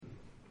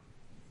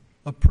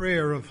A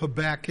prayer of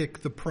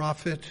Habakkuk the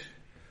prophet,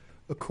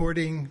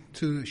 according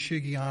to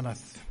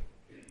Shigionoth.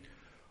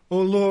 O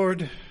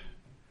Lord,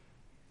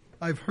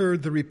 I've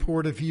heard the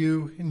report of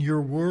you. In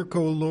your work,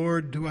 O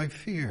Lord, do I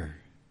fear.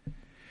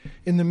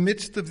 In the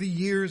midst of the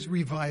years,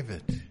 revive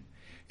it.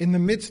 In the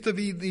midst of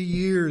the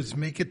years,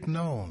 make it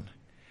known.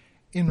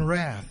 In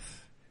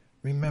wrath,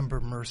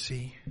 remember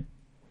mercy.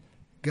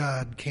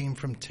 God came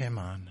from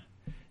Teman,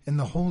 and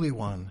the Holy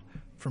One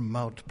from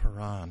Mount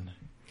Paran.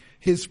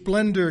 His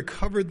splendor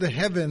covered the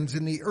heavens,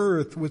 and the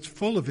earth was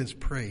full of his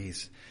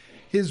praise.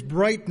 His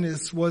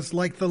brightness was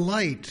like the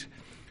light.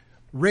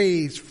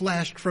 Rays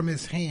flashed from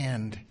his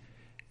hand,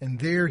 and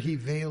there he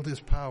veiled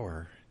his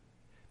power.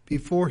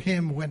 Before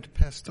him went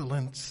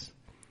pestilence,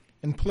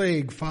 and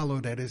plague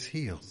followed at his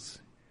heels.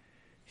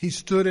 He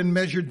stood and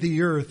measured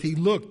the earth. He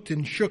looked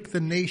and shook the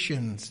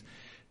nations.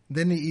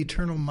 Then the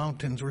eternal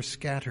mountains were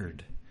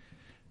scattered.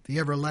 The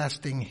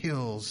everlasting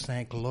hills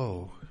sank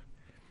low.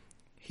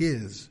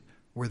 His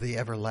were the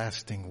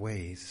everlasting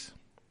ways.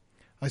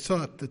 I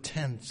saw the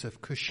tents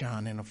of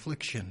Cushan in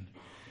affliction,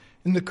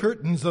 and the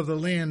curtains of the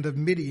land of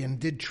Midian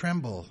did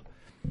tremble.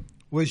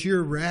 Was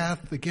your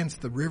wrath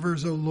against the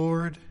rivers, O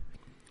Lord?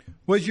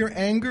 Was your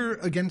anger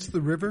against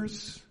the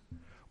rivers?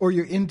 Or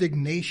your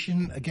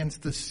indignation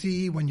against the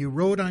sea when you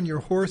rode on your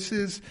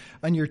horses,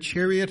 on your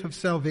chariot of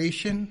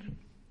salvation?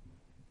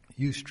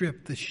 You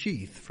stripped the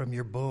sheath from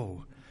your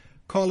bow,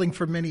 calling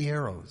for many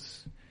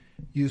arrows.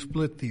 You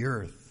split the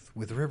earth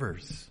with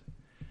rivers.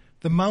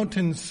 The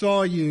mountains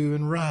saw you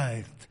and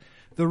writhed.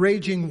 The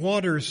raging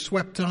waters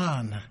swept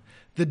on.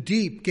 The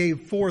deep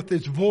gave forth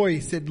its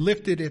voice. It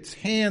lifted its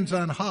hands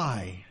on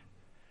high.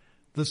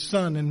 The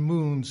sun and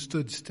moon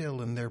stood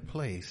still in their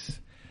place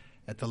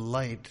at the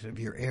light of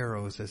your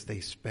arrows as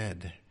they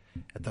sped,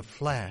 at the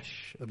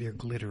flash of your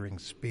glittering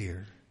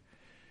spear.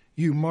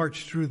 You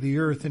marched through the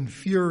earth in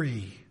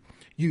fury.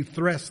 You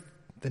thrust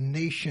the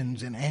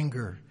nations in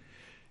anger.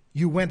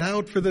 You went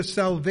out for the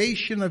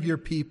salvation of your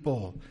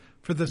people,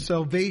 for the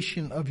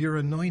salvation of your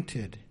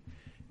anointed.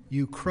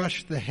 You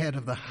crushed the head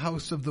of the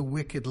house of the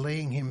wicked,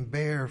 laying him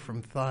bare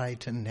from thigh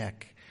to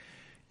neck.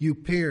 You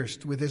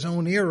pierced with his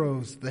own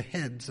arrows the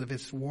heads of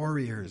his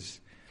warriors.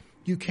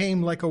 You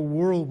came like a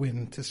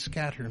whirlwind to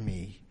scatter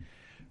me,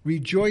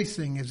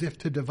 rejoicing as if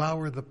to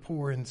devour the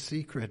poor in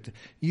secret.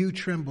 You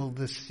trembled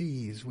the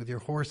seas with your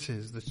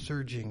horses, the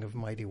surging of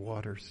mighty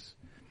waters.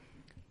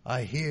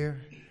 I hear,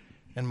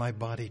 and my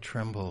body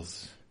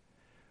trembles.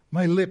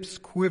 My lips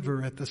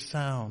quiver at the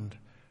sound.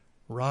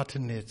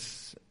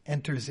 Rottenness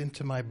enters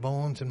into my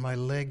bones, and my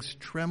legs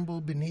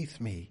tremble beneath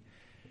me.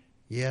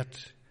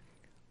 Yet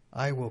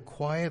I will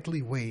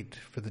quietly wait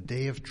for the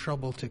day of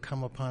trouble to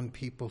come upon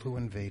people who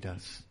invade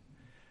us.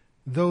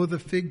 Though the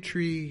fig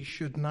tree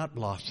should not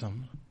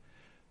blossom,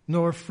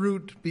 nor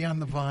fruit be on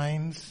the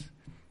vines,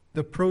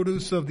 the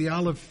produce of the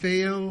olive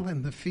fail,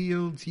 and the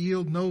fields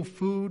yield no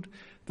food,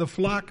 the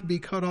flock be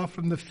cut off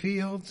from the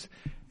fields,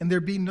 and there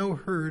be no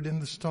herd in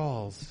the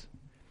stalls.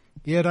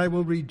 Yet I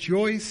will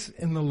rejoice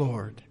in the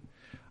Lord.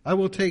 I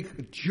will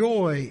take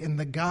joy in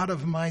the God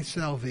of my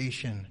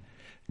salvation.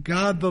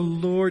 God the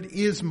Lord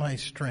is my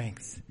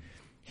strength.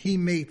 He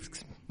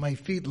makes my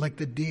feet like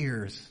the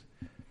deer's.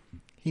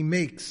 He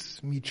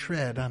makes me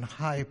tread on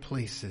high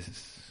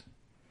places.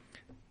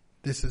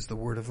 This is the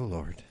word of the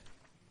Lord.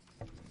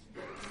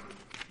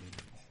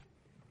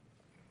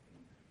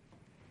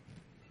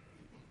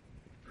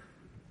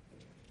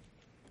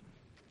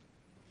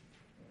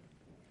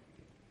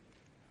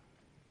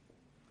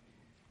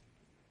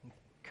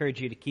 I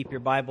encourage you to keep your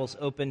Bibles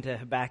open to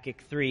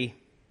Habakkuk 3,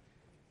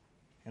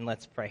 and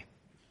let's pray.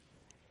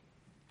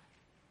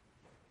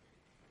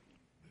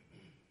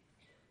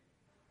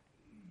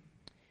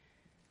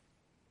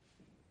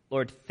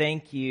 Lord,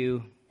 thank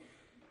you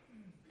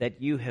that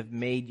you have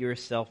made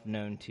yourself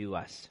known to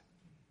us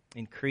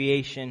in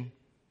creation,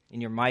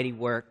 in your mighty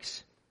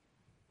works,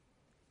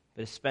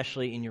 but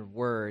especially in your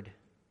word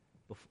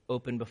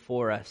open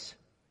before us,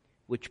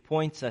 which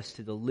points us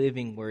to the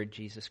living word,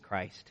 Jesus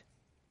Christ.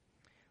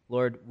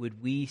 Lord,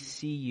 would we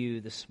see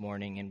you this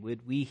morning, and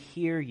would we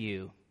hear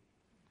you?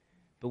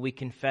 But we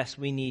confess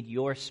we need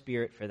your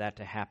Spirit for that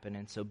to happen,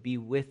 and so be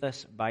with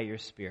us by your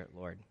Spirit,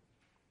 Lord.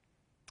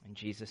 In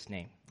Jesus'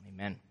 name,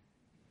 amen.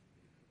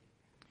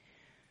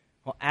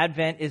 Well,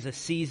 Advent is a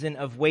season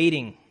of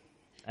waiting.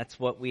 That's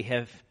what we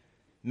have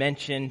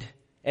mentioned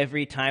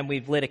every time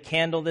we've lit a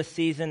candle this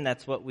season.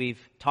 That's what we've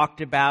talked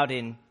about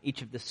in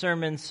each of the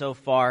sermons so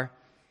far.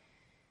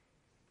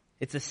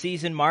 It's a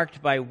season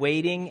marked by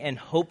waiting and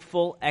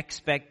hopeful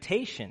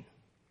expectation.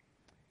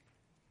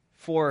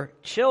 For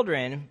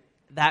children,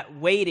 that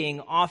waiting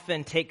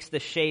often takes the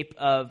shape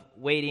of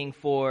waiting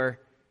for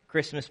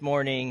Christmas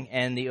morning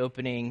and the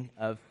opening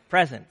of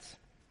presents.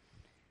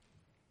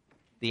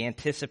 The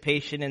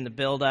anticipation and the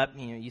build-up,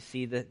 you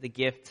see the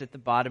gifts at the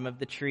bottom of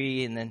the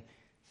tree, and then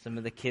some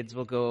of the kids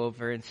will go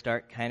over and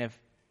start kind of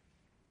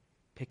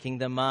picking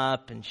them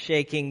up and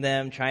shaking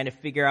them, trying to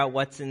figure out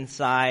what's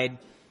inside.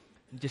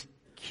 Just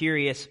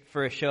curious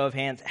for a show of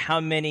hands, how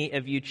many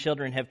of you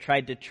children have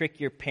tried to trick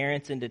your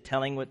parents into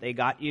telling what they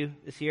got you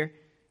this year?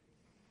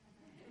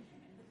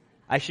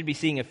 I should be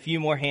seeing a few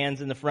more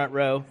hands in the front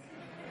row.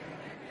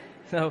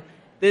 So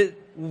the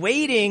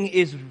waiting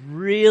is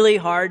really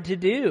hard to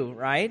do,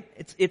 right?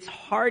 It's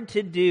hard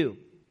to do.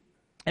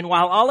 And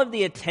while all of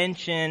the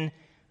attention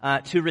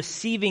to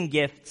receiving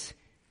gifts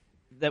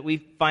that we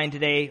find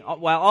today,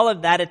 while all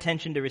of that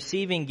attention to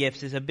receiving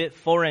gifts is a bit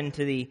foreign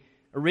to the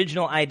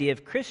original idea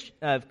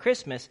of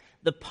Christmas,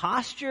 the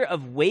posture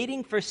of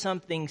waiting for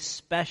something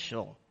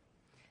special,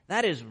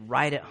 that is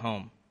right at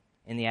home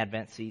in the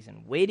Advent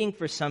season, waiting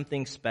for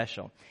something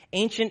special.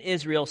 Ancient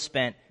Israel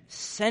spent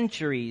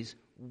centuries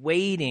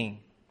waiting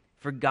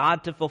for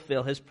God to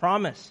fulfill his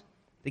promise,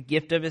 the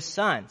gift of his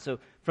son. So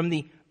from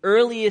the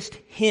earliest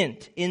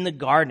hint in the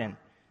garden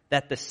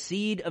that the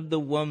seed of the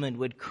woman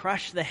would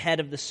crush the head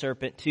of the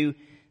serpent to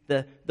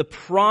the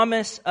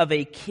promise of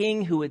a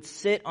king who would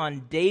sit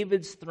on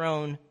David's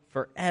throne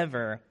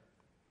forever,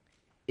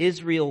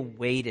 Israel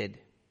waited.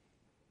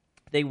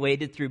 They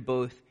waited through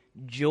both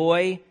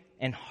joy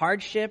and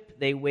hardship.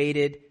 They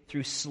waited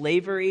through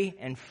slavery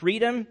and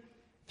freedom,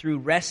 through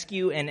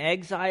rescue and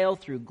exile,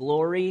 through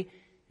glory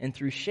and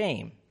through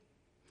shame.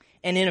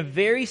 And in a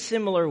very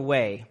similar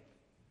way,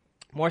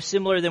 more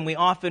similar than we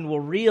often will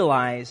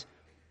realize,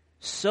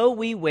 so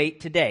we wait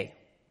today.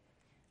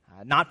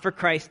 Not for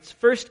Christ's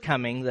first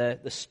coming, the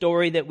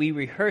story that we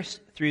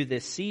rehearse through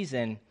this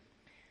season,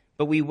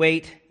 but we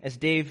wait, as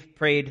Dave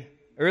prayed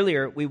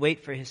earlier, we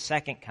wait for his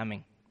second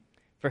coming,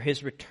 for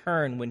his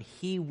return when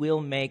he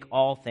will make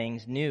all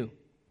things new.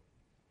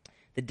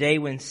 The day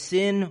when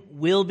sin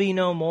will be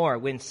no more,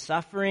 when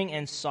suffering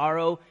and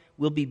sorrow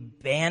will be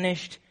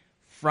banished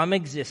from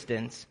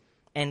existence,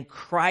 and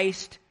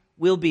Christ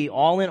will be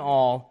all in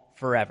all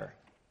forever.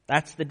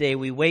 That's the day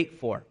we wait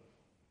for.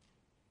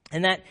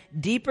 And that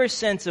deeper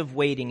sense of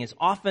waiting is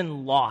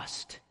often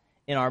lost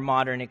in our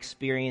modern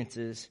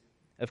experiences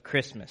of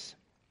Christmas.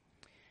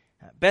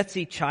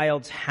 Betsy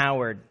Childs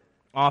Howard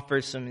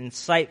offers some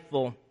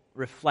insightful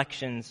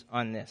reflections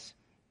on this.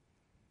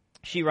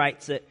 She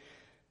writes that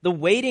the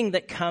waiting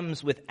that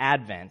comes with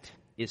Advent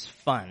is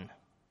fun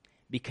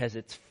because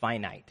it's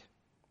finite.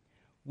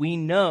 We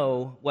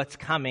know what's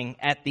coming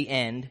at the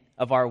end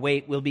of our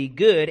wait will be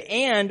good,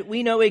 and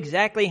we know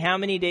exactly how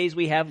many days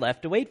we have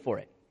left to wait for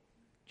it.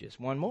 Just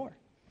one more.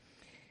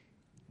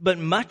 But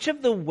much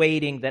of the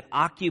waiting that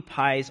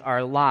occupies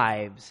our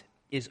lives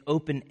is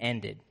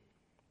open-ended.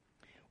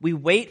 We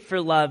wait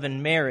for love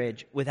and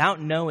marriage without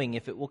knowing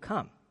if it will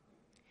come.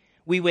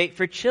 We wait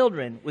for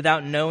children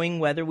without knowing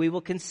whether we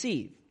will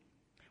conceive.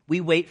 We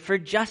wait for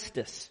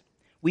justice.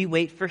 We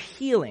wait for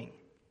healing.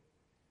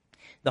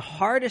 The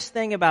hardest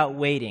thing about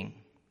waiting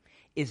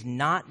is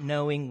not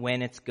knowing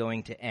when it's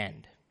going to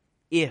end,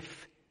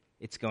 if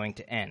it's going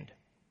to end.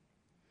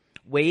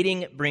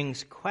 Waiting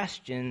brings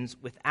questions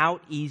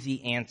without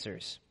easy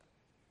answers.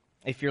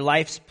 If your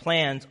life's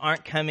plans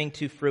aren't coming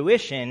to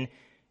fruition,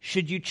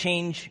 should you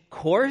change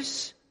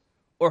course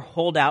or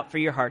hold out for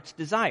your heart's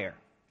desire?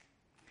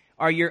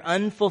 Are your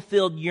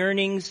unfulfilled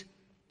yearnings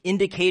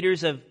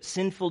indicators of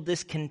sinful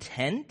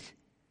discontent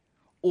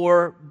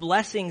or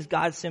blessings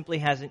God simply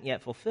hasn't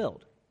yet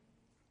fulfilled?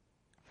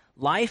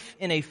 Life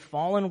in a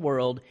fallen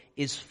world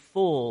is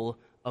full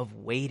of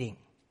waiting.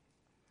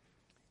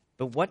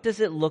 But what does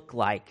it look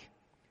like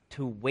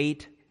to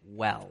wait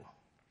well?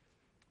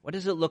 What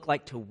does it look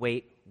like to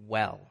wait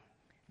well?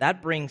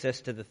 That brings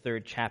us to the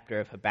third chapter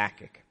of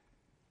Habakkuk.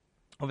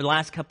 Over the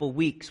last couple of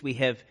weeks, we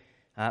have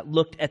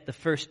looked at the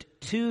first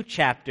two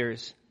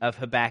chapters of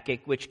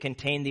Habakkuk, which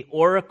contain the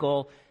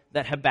oracle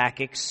that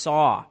Habakkuk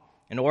saw,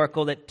 an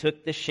oracle that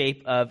took the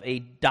shape of a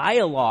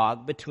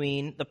dialogue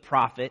between the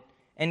prophet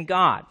and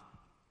God.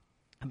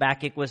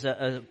 Habakkuk was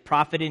a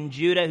prophet in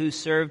Judah who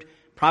served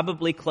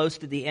probably close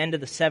to the end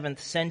of the 7th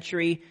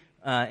century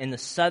in the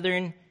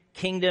southern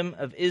kingdom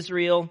of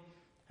Israel,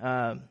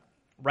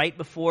 right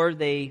before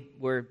they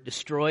were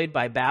destroyed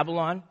by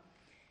Babylon.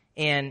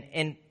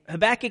 And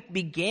Habakkuk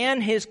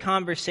began his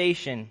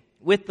conversation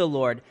with the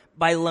Lord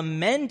by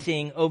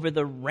lamenting over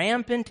the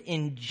rampant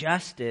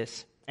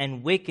injustice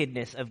and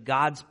wickedness of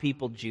God's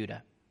people,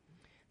 Judah.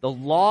 The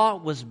law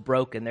was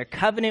broken. Their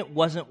covenant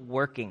wasn't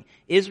working.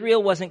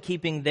 Israel wasn't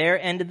keeping their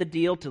end of the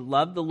deal to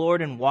love the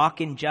Lord and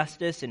walk in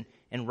justice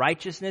and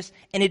righteousness.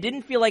 And it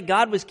didn't feel like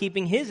God was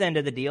keeping his end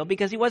of the deal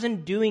because he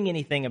wasn't doing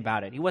anything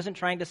about it. He wasn't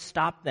trying to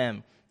stop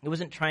them. He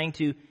wasn't trying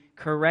to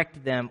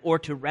correct them or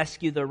to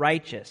rescue the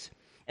righteous.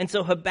 And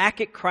so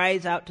Habakkuk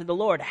cries out to the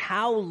Lord,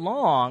 "How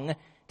long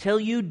till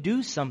you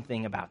do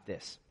something about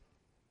this?"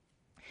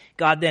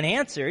 God then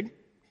answered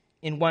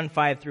in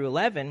 1:5 through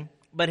 11,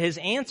 but his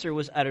answer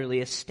was utterly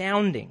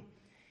astounding.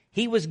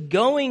 He was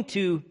going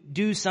to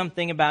do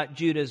something about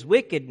Judah's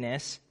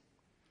wickedness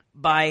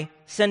by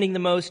sending the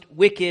most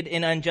wicked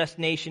and unjust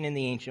nation in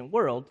the ancient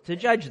world to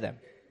judge them,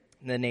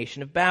 the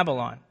nation of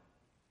Babylon,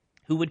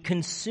 who would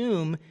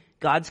consume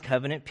God's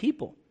covenant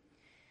people.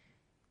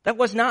 That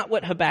was not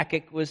what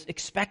Habakkuk was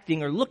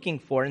expecting or looking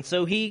for, and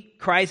so he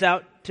cries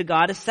out to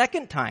God a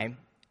second time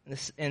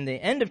in the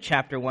end of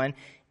chapter 1,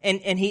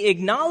 and he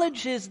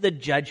acknowledges the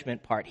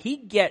judgment part. He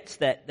gets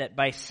that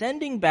by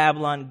sending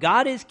Babylon,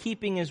 God is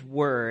keeping his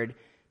word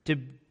to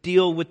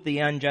deal with the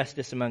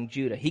injustice among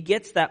Judah. He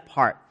gets that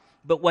part.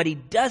 But what he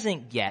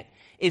doesn't get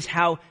is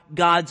how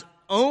God's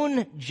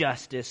own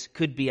justice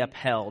could be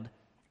upheld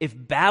if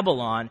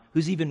Babylon,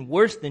 who's even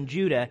worse than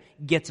Judah,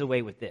 gets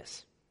away with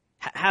this.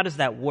 How does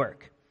that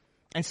work?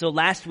 And so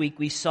last week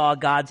we saw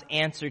God's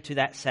answer to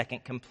that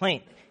second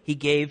complaint. He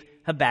gave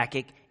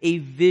Habakkuk a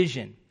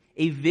vision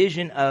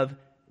of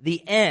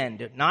the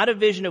end, not a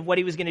vision of what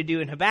he was going to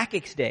do in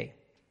Habakkuk's day,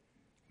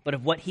 but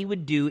of what he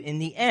would do in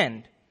the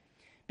end.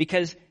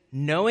 Because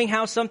knowing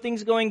how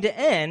something's going to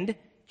end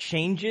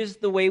changes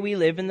the way we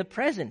live in the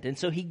present. And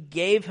so he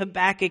gave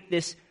Habakkuk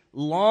this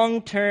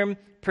long-term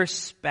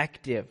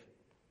perspective,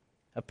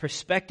 a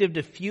perspective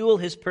to fuel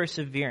his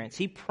perseverance.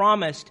 He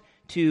promised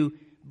to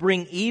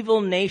bring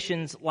evil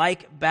nations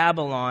like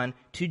Babylon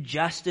to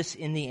justice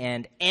in the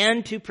end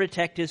and to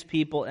protect his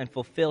people and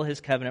fulfill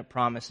his covenant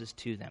promises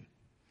to them,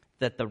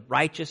 that the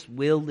righteous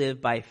will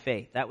live by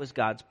faith. That was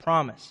God's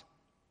promise.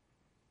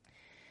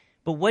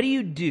 But what do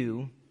you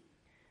do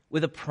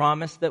with a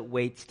promise that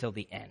waits till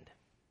the end?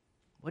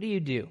 What do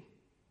you do?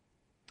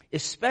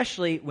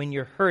 Especially when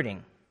you're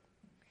hurting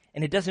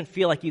and it doesn't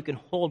feel like you can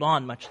hold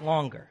on much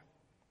longer.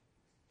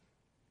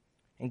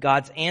 And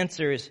God's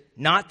answer is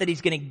not that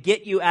he's going to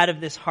get you out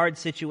of this hard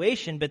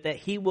situation, but that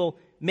he will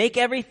make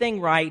everything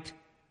right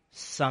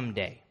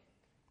someday.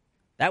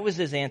 That was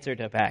his answer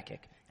to Habakkuk.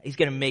 He's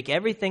going to make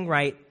everything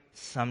right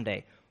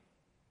someday.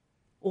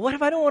 Well, what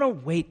if I don't want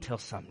to wait till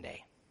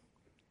someday?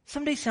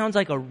 Someday sounds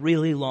like a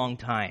really long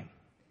time.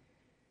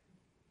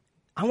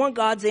 I want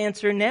God's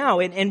answer now.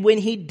 And when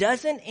he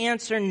doesn't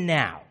answer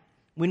now,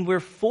 when we're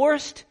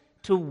forced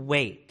to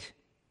wait,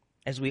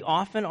 as we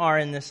often are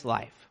in this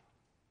life,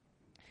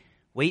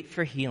 wait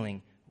for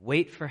healing,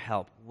 wait for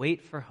help,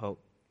 wait for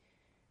hope.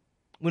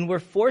 When we're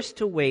forced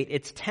to wait,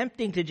 it's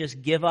tempting to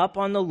just give up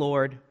on the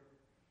Lord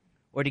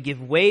or to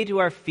give way to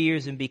our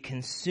fears and be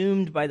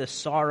consumed by the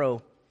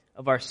sorrow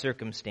of our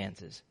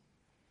circumstances.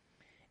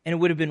 And it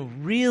would have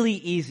been really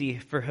easy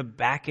for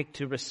Habakkuk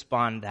to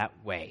respond that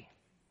way.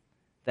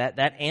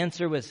 That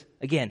answer was,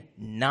 again,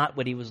 not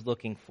what he was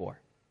looking for.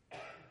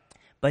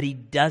 But he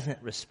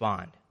doesn't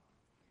respond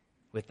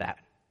with that,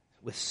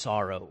 with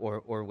sorrow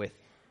or with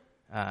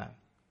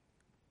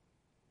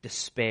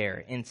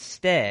despair.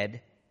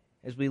 Instead,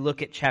 as we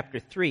look at chapter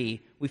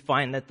 3, we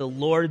find that the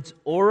Lord's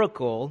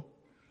oracle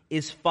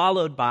is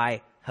followed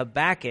by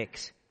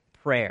Habakkuk's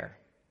prayer.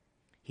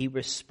 He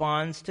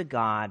responds to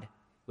God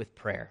with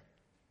prayer.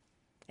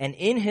 And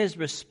in his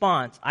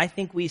response, I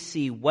think we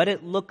see what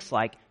it looks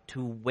like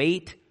to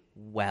wait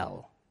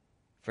well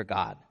for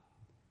God.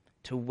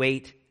 To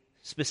wait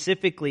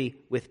specifically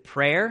with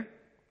prayer,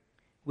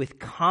 with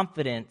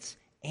confidence,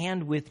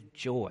 and with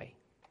joy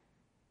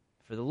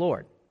for the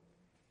Lord.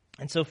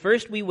 And so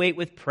first we wait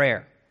with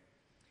prayer.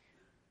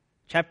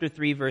 Chapter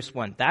 3, verse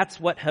 1. That's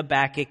what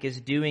Habakkuk is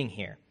doing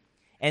here.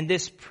 And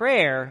this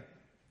prayer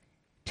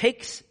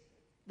takes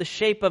the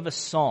shape of a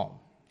psalm.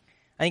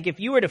 I think if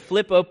you were to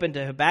flip open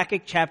to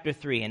Habakkuk chapter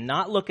 3 and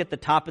not look at the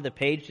top of the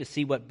page to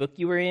see what book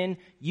you were in,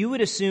 you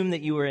would assume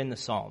that you were in the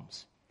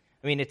Psalms.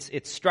 I mean,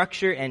 it's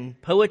structure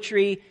and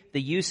poetry,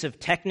 the use of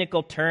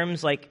technical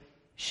terms like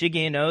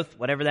Shigionoth,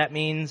 whatever that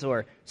means,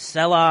 or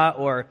Selah,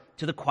 or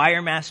to the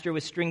choir master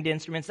with stringed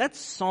instruments. That's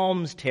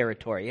Psalms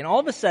territory. And all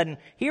of a sudden,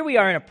 here we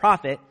are in a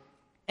prophet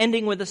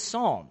ending with a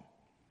psalm.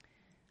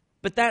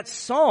 But that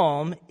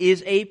psalm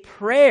is a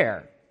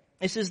prayer.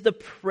 This is the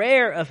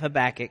prayer of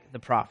Habakkuk the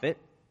prophet.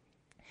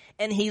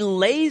 And he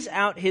lays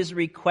out his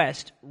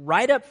request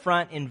right up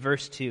front in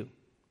verse 2.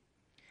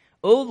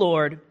 O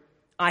Lord,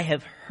 I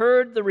have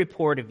heard the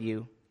report of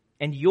you,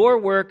 and your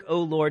work,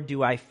 O Lord,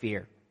 do I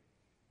fear.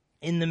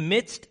 In the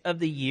midst of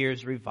the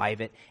years,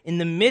 revive it. In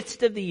the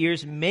midst of the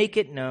years, make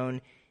it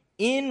known.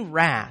 In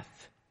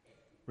wrath,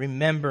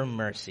 remember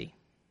mercy.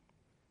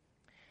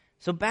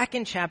 So back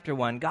in chapter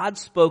 1, God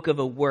spoke of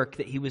a work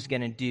that he was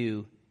going to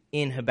do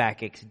in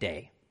Habakkuk's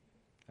day.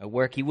 A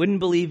work he wouldn't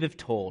believe if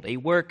told. A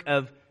work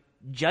of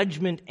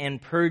judgment and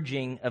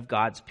purging of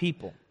God's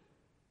people.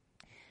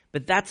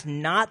 But that's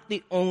not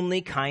the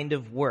only kind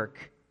of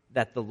work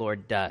that the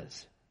Lord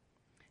does.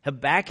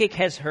 Habakkuk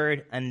has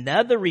heard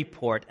another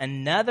report,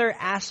 another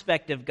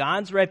aspect of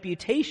God's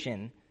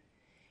reputation.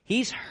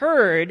 He's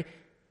heard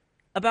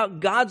about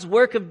God's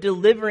work of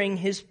delivering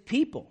his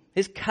people,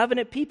 his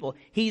covenant people.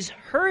 He's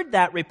heard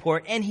that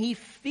report and he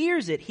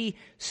fears it. He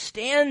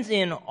stands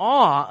in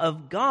awe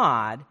of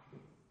God,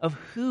 of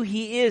who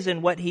he is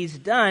and what he's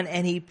done,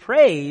 and he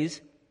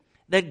prays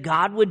that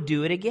God would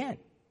do it again.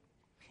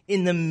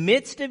 In the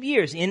midst of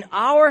years, in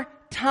our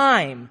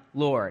time,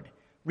 Lord,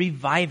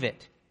 revive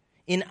it.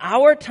 In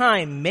our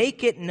time,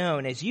 make it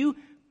known. As you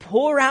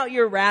pour out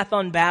your wrath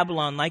on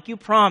Babylon like you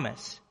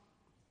promise,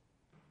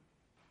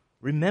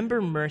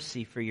 remember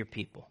mercy for your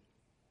people.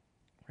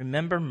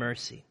 Remember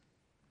mercy.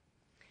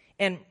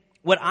 And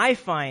what I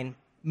find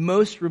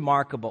most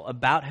remarkable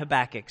about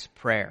Habakkuk's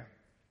prayer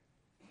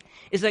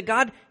is that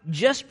God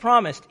just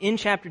promised in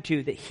chapter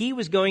 2 that he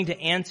was going to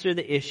answer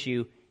the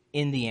issue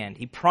in the end.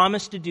 He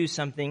promised to do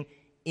something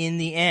in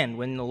the end.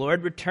 When the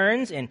Lord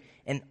returns and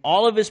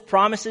all of his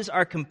promises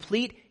are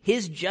complete,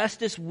 his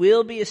justice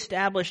will be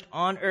established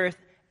on earth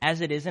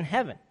as it is in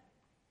heaven.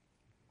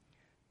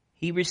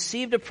 He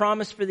received a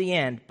promise for the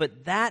end,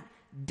 but that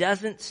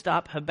doesn't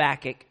stop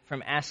Habakkuk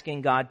from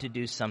asking God to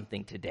do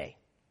something today.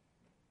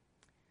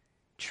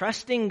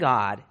 Trusting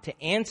God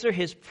to answer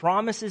his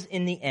promises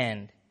in the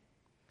end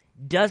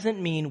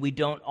doesn't mean we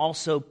don't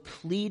also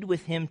plead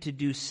with him to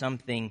do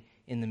something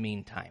in the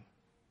meantime.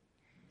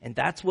 And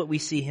that's what we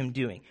see him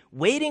doing.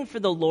 Waiting for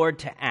the Lord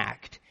to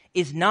act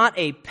is not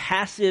a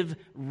passive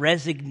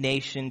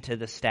resignation to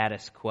the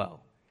status quo.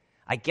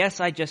 I guess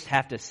I just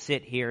have to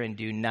sit here and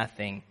do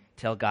nothing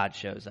till God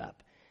shows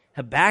up.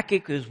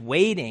 Habakkuk is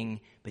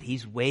waiting, but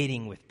he's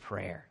waiting with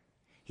prayer.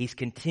 He's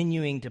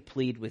continuing to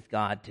plead with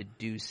God to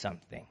do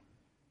something.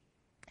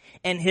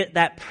 And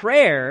that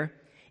prayer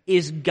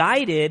is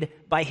guided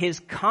by his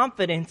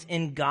confidence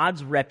in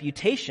God's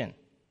reputation.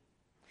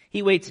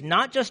 He waits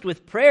not just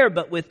with prayer,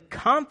 but with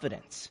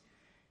confidence.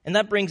 And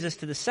that brings us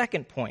to the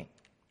second point.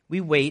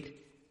 We wait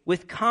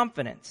with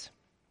confidence.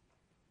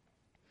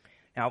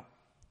 Now,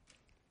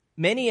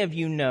 many of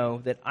you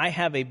know that I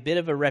have a bit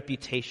of a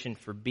reputation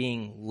for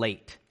being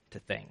late to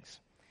things.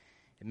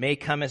 It may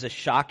come as a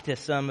shock to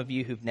some of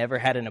you who've never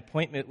had an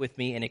appointment with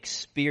me and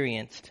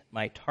experienced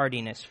my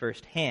tardiness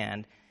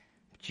firsthand.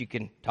 But you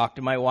can talk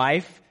to my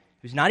wife,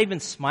 who's not even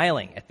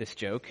smiling at this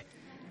joke.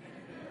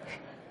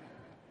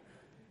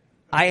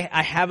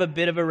 I have a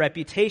bit of a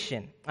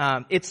reputation.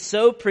 It's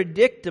so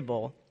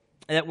predictable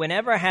that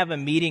whenever I have a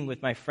meeting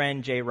with my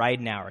friend Jay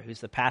Ridenauer, who's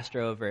the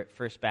pastor over at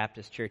First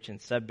Baptist Church in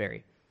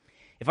Sudbury,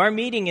 if our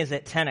meeting is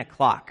at 10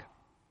 o'clock,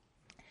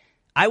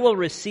 I will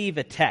receive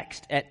a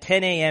text at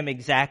 10 a.m.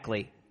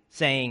 exactly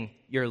saying,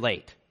 "You're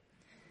late."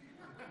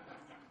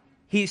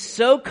 He's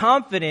so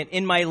confident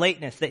in my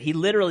lateness that he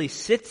literally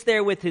sits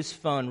there with his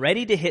phone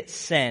ready to hit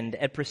send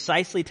at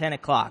precisely 10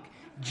 o'clock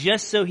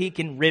just so he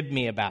can rib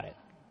me about it.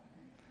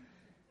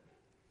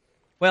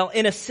 Well,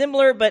 in a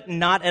similar but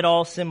not at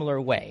all similar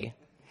way,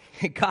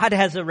 God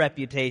has a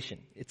reputation.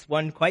 It's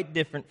one quite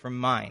different from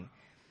mine.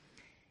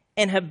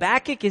 And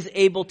Habakkuk is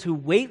able to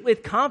wait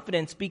with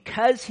confidence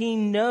because he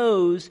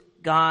knows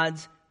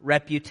God's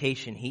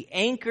reputation. He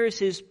anchors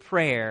his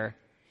prayer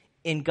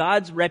in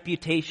God's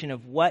reputation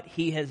of what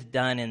he has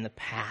done in the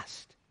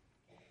past.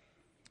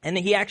 And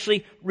he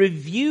actually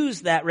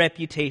reviews that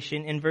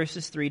reputation in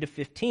verses 3 to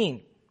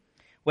 15.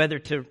 Whether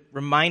to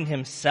remind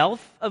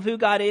himself of who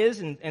God is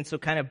and so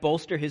kind of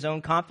bolster his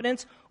own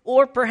confidence,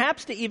 or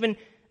perhaps to even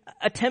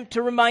attempt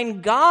to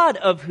remind God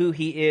of who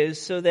he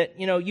is so that,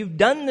 you've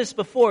done this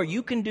before,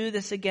 you can do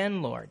this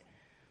again, Lord.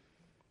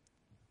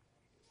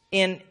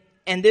 And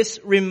this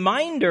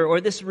reminder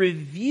or this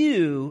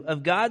review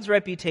of God's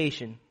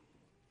reputation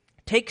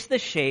takes the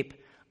shape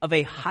of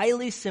a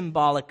highly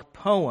symbolic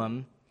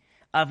poem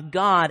of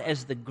God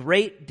as the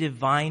great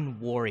divine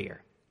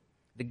warrior.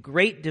 The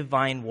great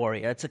divine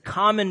warrior. It's a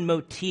common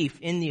motif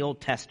in the Old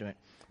Testament.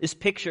 This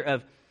picture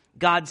of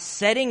God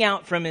setting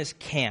out from his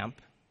camp,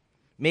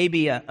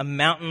 maybe a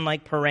mountain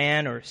like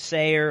Paran or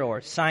Seir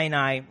or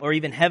Sinai or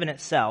even heaven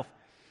itself,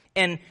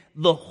 and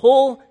the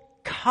whole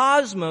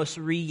cosmos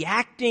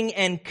reacting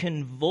and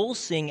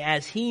convulsing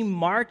as he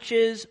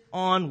marches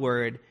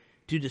onward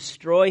to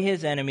destroy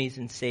his enemies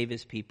and save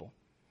his people.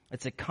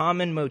 It's a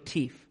common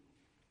motif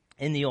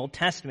in the Old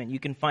Testament. You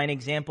can find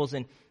examples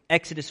in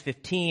Exodus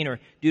 15 or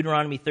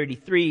Deuteronomy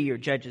 33 or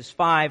Judges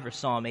 5 or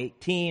Psalm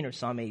 18 or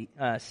Psalm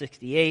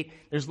 68.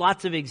 There's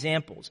lots of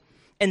examples.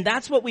 And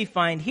that's what we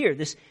find here,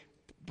 this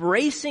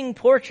bracing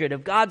portrait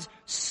of God's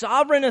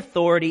sovereign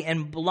authority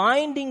and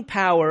blinding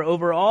power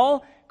over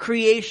all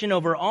creation,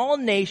 over all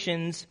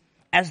nations,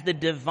 as the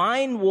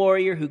divine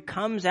warrior who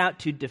comes out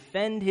to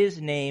defend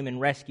his name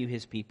and rescue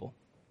his people.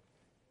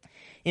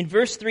 In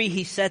verse 3,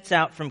 he sets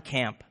out from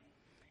camp.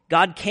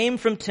 God came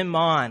from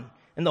Timon,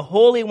 and the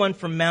Holy One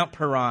from Mount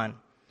Paran.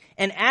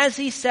 And as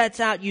he sets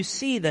out, you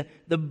see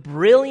the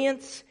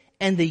brilliance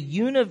and the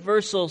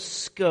universal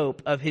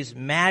scope of his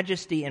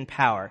majesty and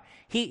power.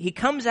 He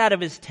comes out of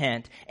his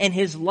tent, and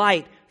his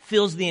light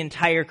fills the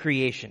entire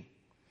creation.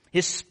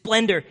 His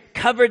splendor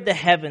covered the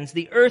heavens.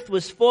 The earth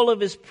was full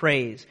of his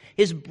praise.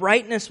 His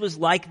brightness was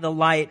like the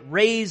light.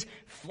 Rays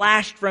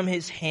flashed from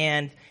his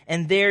hand,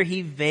 and there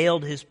he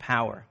veiled his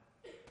power.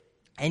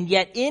 And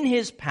yet in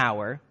his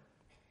power,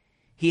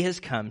 he has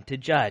come to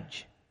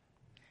judge.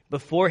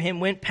 Before him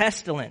went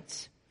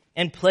pestilence,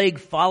 and plague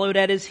followed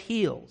at his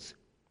heels.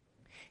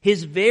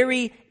 His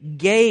very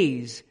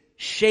gaze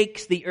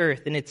shakes the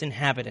earth and its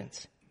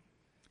inhabitants.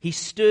 He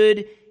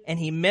stood and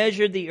he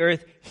measured the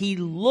earth. He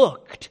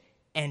looked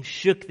and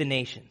shook the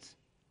nations.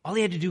 All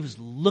he had to do was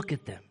look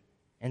at them,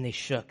 and they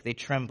shook, they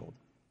trembled.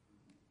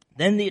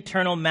 Then the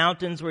eternal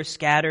mountains were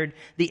scattered.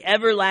 The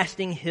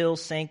everlasting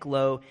hills sank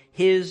low.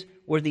 His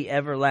were the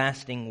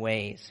everlasting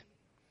ways.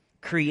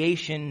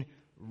 Creation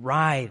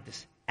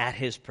writhes at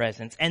his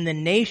presence, and the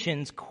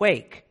nations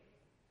quake.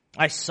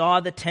 I saw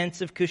the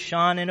tents of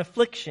Cushan in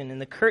affliction, and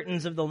the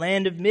curtains of the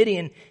land of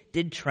Midian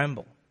did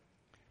tremble.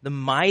 The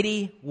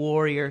mighty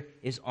warrior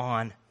is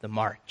on the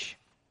march.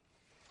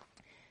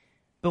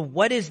 But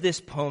what is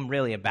this poem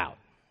really about?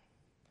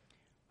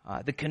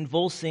 The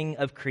convulsing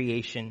of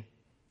creation,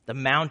 the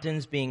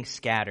mountains being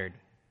scattered.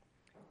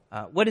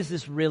 What is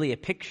this really a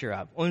picture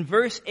of? Well, in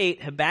verse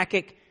 8,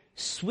 Habakkuk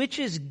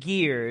switches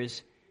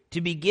gears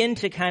to begin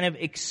to kind of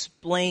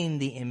explain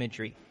the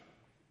imagery.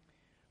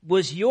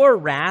 Was your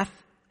wrath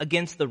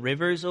against the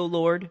rivers, O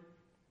Lord?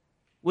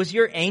 Was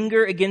your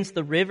anger against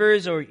the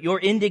rivers, or your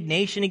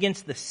indignation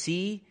against the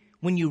sea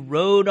when you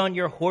rode on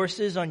your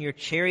horses on your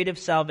chariot of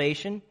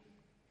salvation?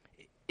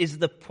 Is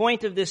the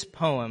point of this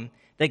poem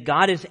that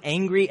God is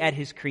angry at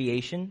his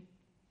creation?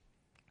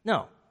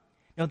 No,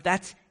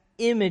 that's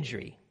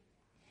imagery.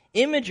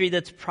 Imagery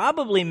that's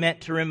probably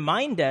meant to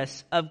remind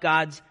us of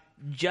God's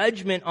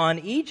judgment on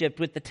Egypt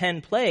with the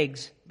 10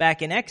 plagues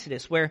back in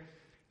Exodus, where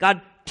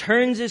God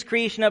turns his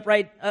creation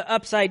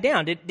upside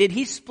down. Did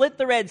he split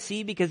the Red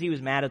Sea because he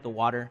was mad at the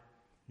water?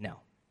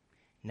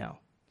 No.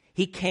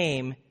 He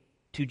came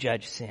to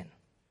judge sin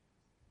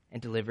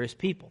and deliver his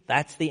people.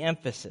 That's the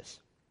emphasis.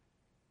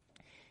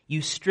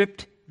 You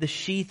stripped the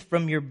sheath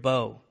from your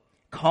bow,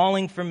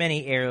 calling for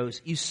many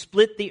arrows. You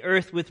split the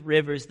earth with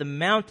rivers. The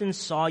mountains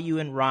saw you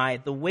and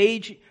writhed.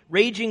 The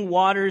raging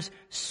waters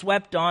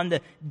swept on.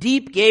 The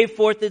deep gave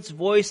forth its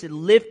voice. It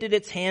lifted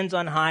its hands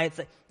on high. It's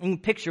like, you can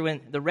picture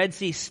when the Red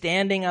Sea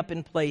standing up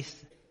in place.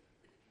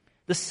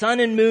 The sun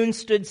and moon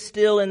stood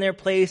still in their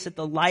place at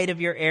the light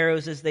of your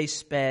arrows as they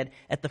sped,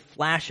 at the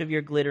flash of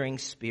your glittering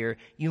spear.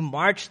 You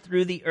marched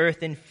through the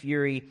earth in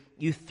fury.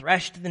 You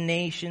threshed the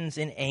nations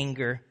in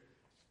anger.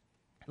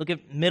 Look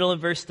at middle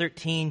of verse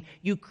 13.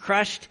 You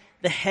crushed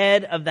the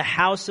head of the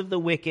house of the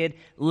wicked,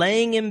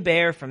 laying him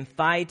bare from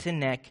thigh to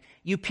neck.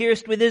 You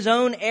pierced with his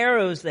own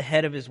arrows the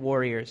head of his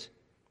warriors,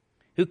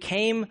 who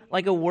came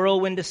like a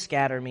whirlwind to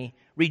scatter me,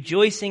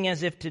 rejoicing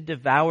as if to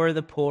devour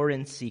the poor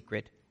in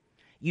secret.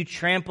 You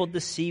trampled the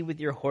sea with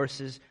your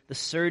horses, the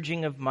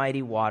surging of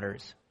mighty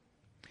waters.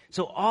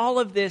 So all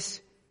of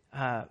this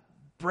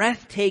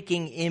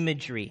breathtaking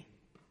imagery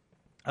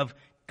of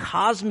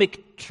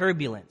cosmic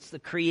turbulence, the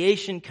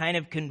creation kind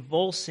of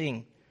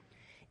convulsing,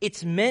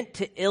 it's meant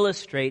to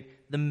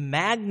illustrate the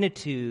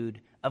magnitude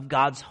of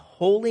God's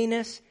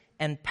holiness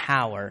and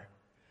power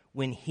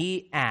when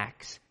he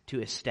acts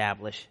to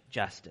establish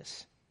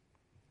justice.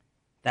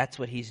 That's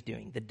what he's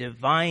doing. The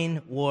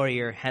divine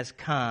warrior has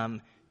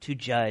come to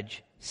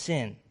judge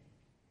sin.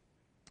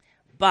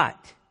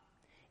 But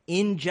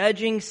in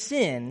judging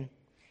sin,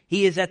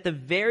 he is at the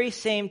very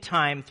same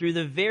time, through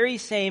the very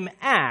same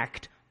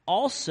act,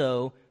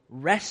 also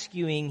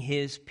rescuing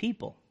his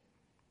people.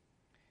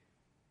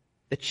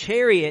 The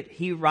chariot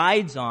he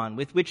rides on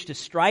with which to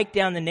strike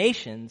down the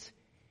nations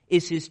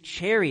is his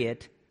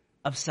chariot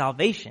of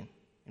salvation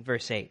in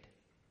verse 8.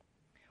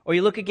 Or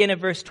you look again at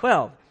verse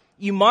 12.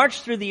 You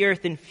marched through the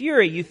earth in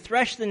fury. You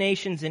threshed the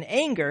nations in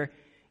anger.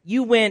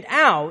 You went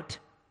out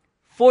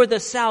for the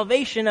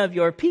salvation of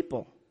your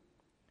people,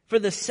 for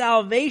the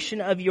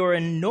salvation of your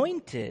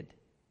anointed.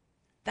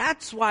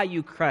 That's why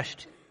you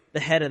crushed the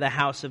head of the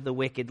house of the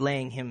wicked,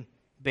 laying him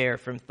bare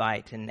from thigh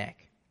to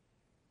neck.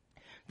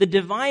 The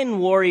divine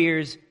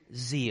warrior's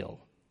zeal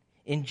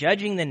in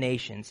judging the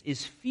nations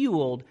is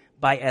fueled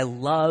by a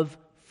love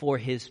for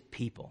his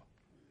people.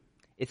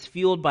 It's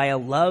fueled by a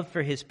love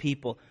for his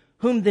people,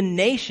 whom the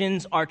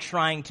nations are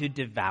trying to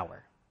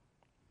devour.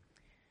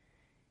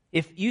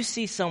 If you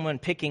see someone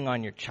picking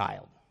on your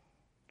child,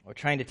 or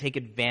trying to take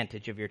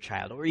advantage of your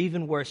child, or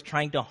even worse,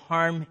 trying to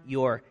harm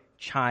your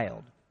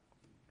child,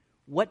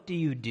 what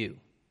do?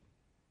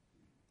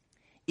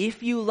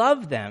 If you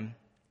love them,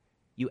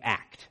 you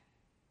act.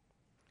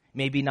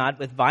 Maybe not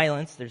with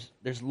violence.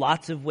 There's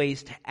lots of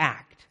ways to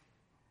act.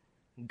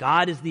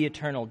 God is the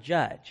eternal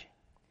judge.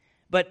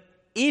 But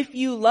if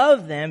you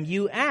love them,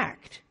 you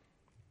act.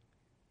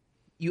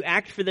 You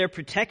act for their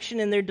protection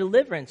and their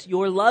deliverance.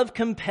 Your love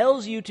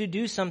compels you to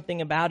do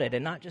something about it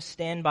and not just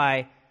stand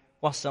by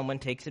while someone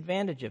takes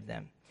advantage of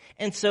them.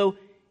 And so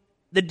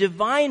the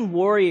divine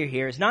warrior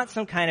here is not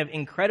some kind of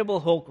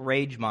Incredible Hulk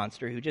rage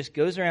monster who just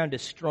goes around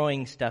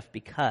destroying stuff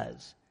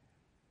because.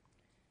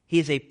 He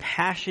is a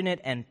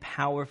passionate and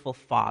powerful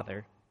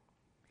father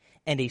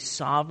and a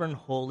sovereign,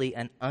 holy,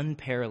 and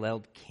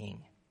unparalleled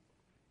king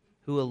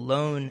who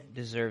alone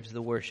deserves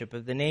the worship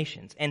of the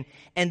nations. And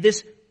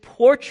this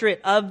portrait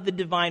of the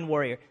divine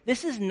warrior,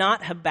 this is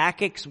not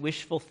Habakkuk's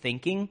wishful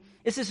thinking.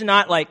 This is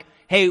not like,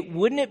 hey,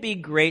 wouldn't it be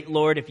great,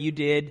 Lord, if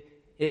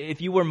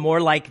you were more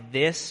like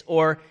this?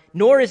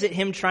 Nor is it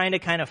him trying to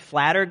kind of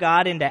flatter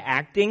God into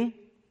acting.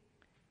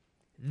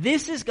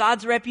 This is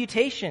God's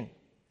reputation.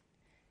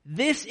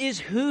 This is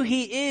who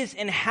he is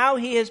and how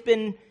he has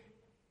been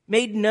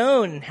made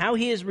known, how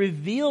he has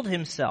revealed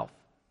himself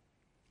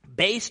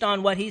based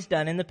on what he's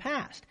done in the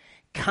past.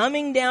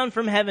 Coming down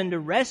from heaven to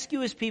rescue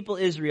his people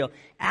Israel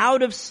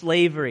out of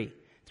slavery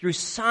through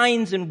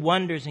signs and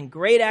wonders and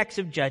great acts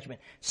of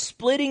judgment,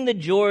 splitting the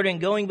Jordan,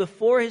 going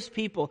before his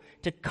people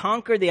to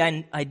conquer the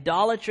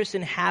idolatrous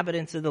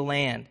inhabitants of the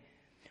land,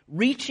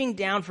 reaching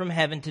down from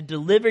heaven to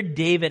deliver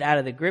David out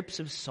of the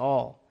grips of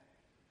Saul.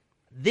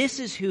 This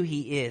is who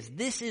he is.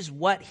 This is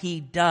what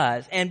he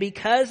does. And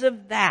because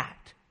of that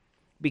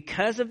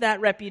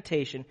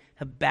reputation,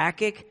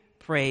 Habakkuk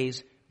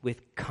prays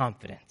with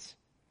confidence.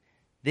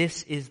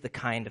 This is the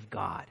kind of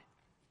God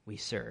we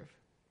serve.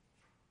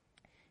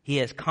 He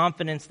has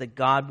confidence that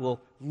God will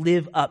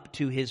live up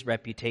to his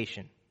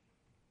reputation.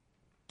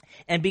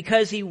 And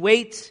because he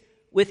waits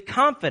with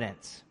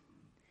confidence,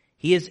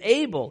 he is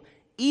able,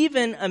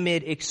 even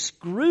amid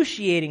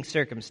excruciating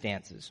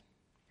circumstances,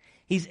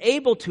 he's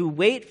able to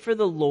wait for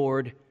the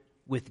Lord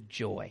with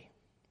joy.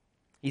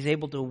 He's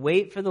able to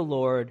wait for the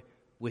Lord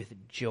with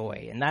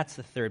joy. And that's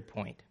the third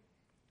point.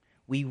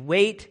 We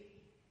wait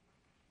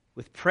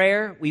with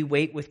prayer, we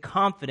wait with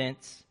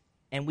confidence,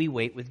 and we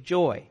wait with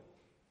joy.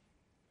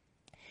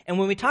 And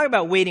when we talk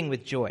about waiting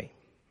with joy,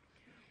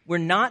 we're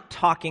not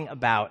talking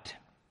about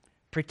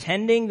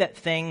pretending that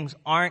things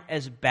aren't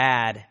as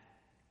bad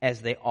as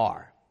they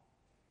are,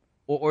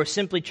 or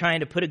simply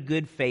trying to put a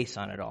good face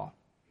on it all.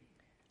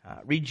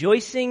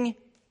 Rejoicing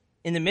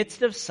in the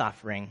midst of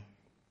suffering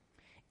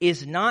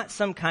is not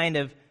some kind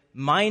of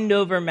mind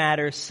over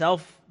matter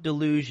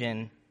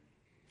self-delusion.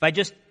 If I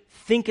just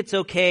think it's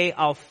okay,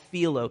 I'll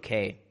feel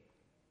okay.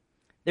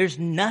 There's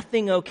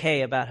nothing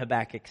okay about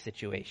Habakkuk's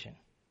situation.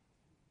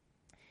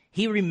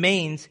 He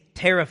remains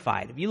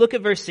terrified. If you look at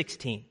verse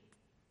 16,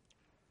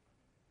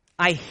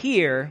 I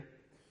hear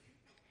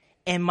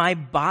and my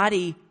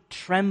body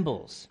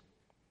trembles.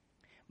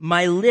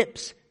 My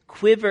lips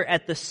quiver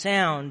at the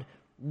sound.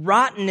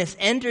 Rottenness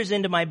enters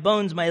into my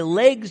bones. My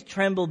legs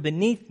tremble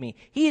beneath me.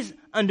 He is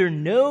under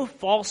no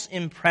false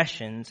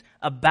impressions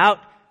about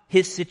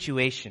his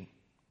situation.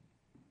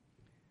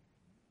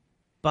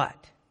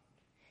 But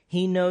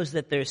he knows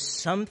that there's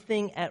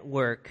something at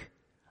work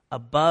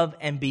above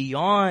and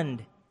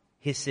beyond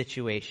his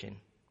situation.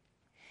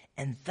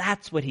 And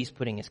that's what he's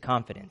putting his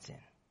confidence in.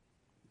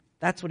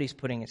 That's what he's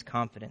putting his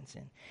confidence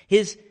in.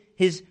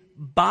 His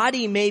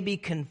body may be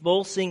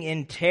convulsing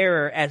in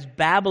terror as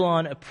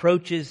Babylon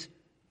approaches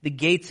the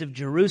gates of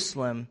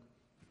Jerusalem,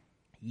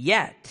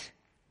 yet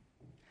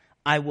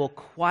I will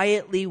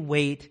quietly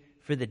wait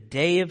for the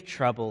day of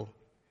trouble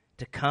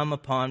to come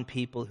upon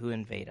people who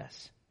invade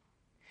us.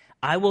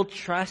 I will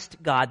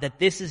trust God that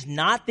this is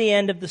not the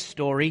end of the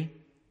story,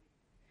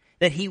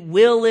 that he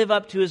will live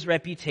up to his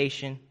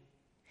reputation,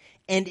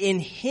 and in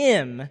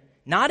him,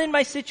 not in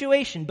my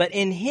situation, but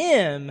in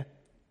him,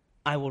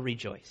 I will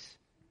rejoice.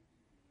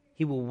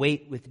 He will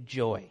wait with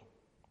joy.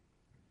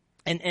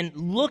 And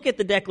look at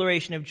the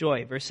declaration of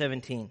joy, verse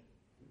 17.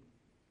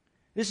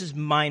 This is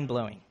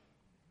mind-blowing.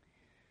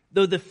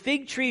 Though the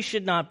fig tree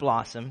should not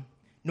blossom,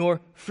 nor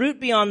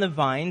fruit be on the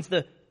vines,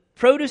 the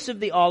produce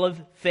of the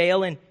olive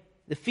fail, and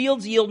the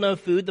fields yield no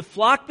food, the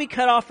flock be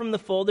cut off from the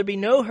fold, there be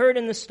no herd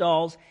in the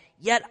stalls,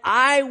 yet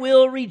I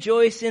will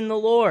rejoice in the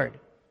Lord.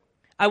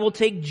 I will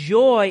take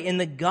joy in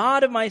the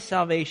God of my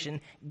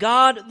salvation.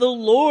 God, the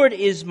Lord,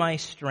 is my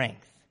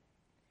strength.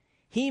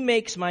 He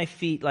makes my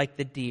feet like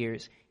the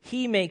deer's.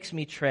 He makes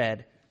me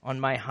tread on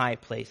my high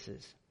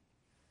places.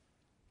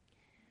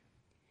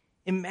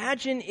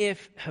 Imagine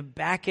if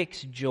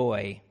Habakkuk's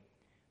joy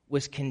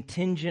was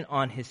contingent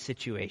on his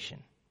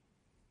situation.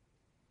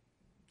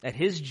 That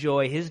his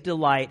joy, his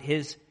delight,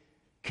 his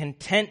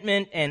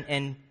contentment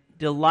and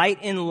delight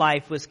in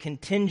life was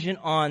contingent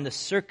on the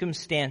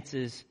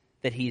circumstances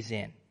that he's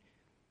in.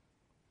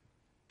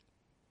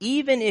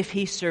 Even if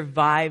he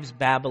survives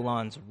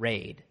Babylon's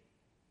raid,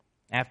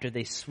 after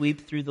they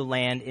sweep through the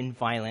land in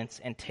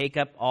violence and take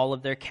up all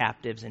of their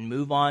captives and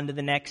move on to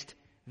the next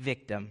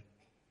victim,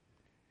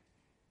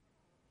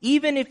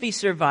 even if he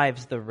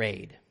survives the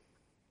raid,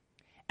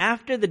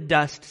 after the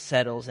dust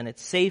settles and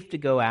it's safe to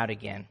go out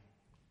again,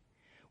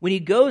 when he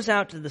goes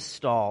out to the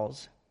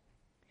stalls,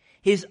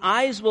 his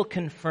eyes will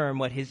confirm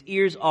what his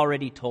ears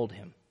already told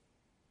him.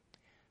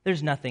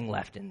 There's nothing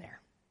left in there.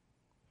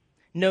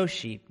 No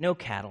sheep, no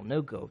cattle,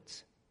 no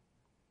goats.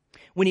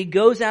 When he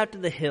goes out to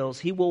the hills,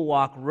 he will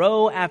walk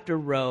row after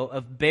row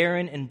of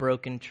barren and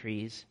broken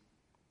trees.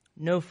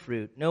 No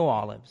fruit, no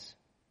olives.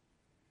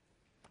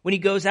 When he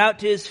goes out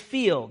to his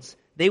fields,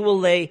 they will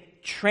lay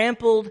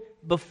trampled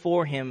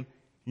before him,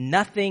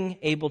 nothing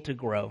able to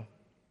grow.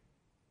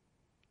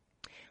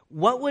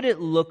 What would it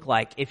look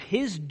like if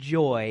his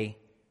joy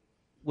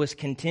was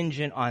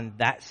contingent on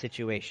that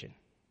situation?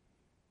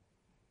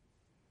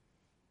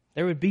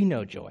 There would be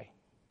no joy.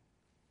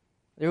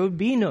 There would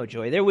be no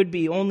joy. There would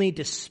be only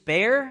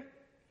despair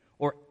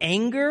or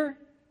anger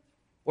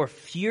or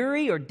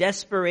fury or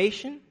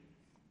desperation.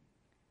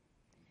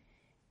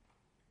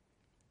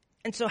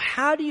 And so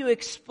how do you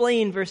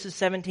explain verses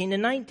 17 to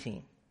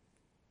 19?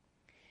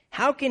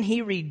 How can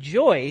he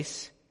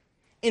rejoice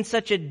in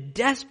such a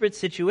desperate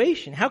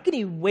situation? How can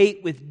he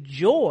wait with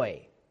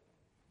joy?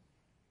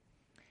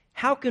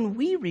 How can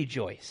we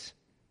rejoice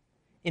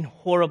in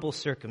horrible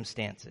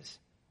circumstances?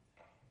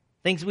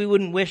 things we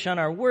wouldn't wish on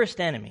our worst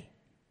enemy,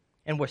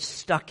 and we're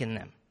stuck in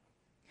them.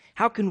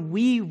 How can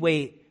we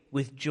wait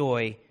with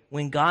joy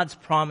when God's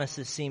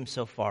promises seem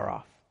so far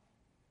off?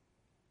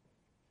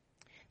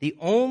 The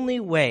only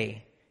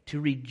way to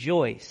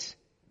rejoice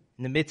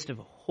in the midst of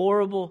a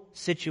horrible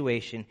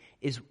situation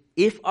is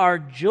if our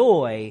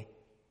joy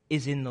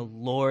is in the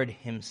Lord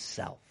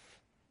Himself.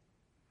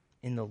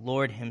 In the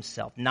Lord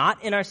Himself.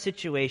 Not in our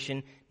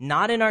situation,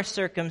 not in our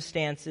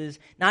circumstances,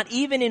 not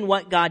even in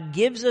what God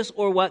gives us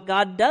or what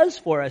God does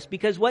for us,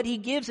 because what He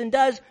gives and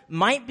does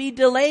might be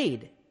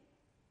delayed.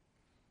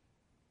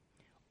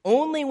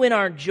 Only when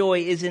our joy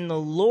is in the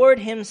Lord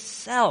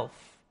Himself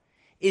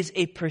is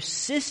a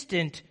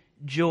persistent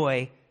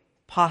joy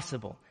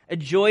possible. A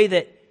joy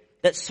that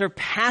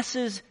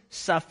surpasses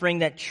suffering,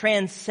 that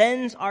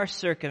transcends our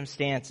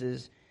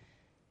circumstances.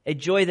 A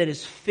joy that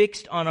is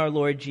fixed on our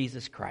Lord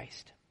Jesus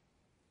Christ.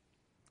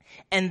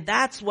 And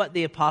that's what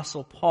the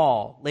Apostle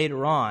Paul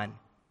later on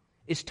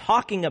is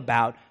talking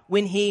about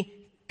when he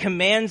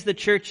commands the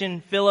church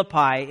in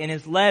Philippi in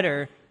his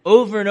letter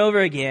over and over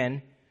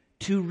again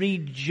to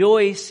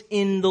rejoice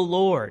in the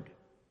Lord.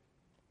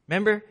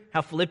 Remember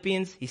how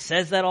Philippians, he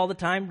says that all the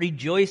time,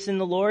 rejoice in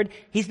the Lord.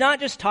 He's not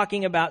just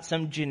talking about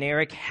some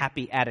generic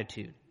happy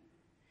attitude.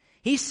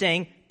 He's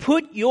saying,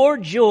 put your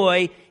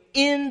joy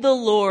in the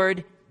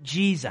Lord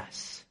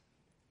Jesus.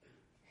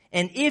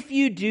 And if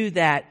you do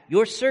that,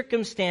 your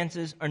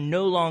circumstances are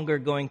no longer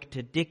going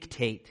to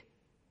dictate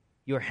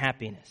your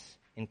happiness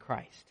in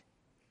Christ.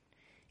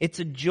 It's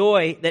a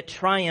joy that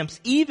triumphs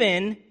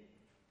even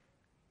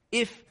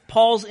if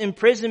Paul's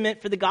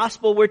imprisonment for the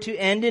gospel were to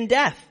end in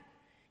death.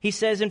 He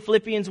says in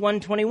Philippians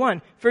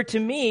 1:21, "For to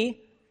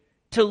me,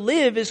 to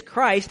live is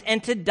Christ,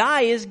 and to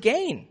die is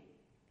gain."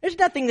 There's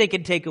nothing they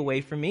can take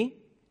away from me,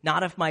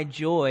 not if my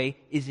joy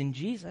is in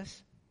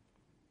Jesus.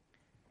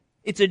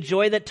 It's a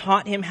joy that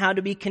taught him how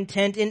to be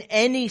content in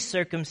any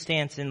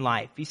circumstance in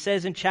life. He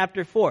says in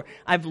chapter 4,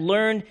 I've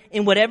learned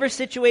in whatever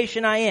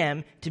situation I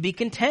am to be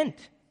content.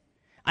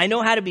 I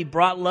know how to be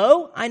brought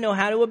low. I know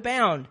how to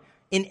abound.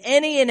 In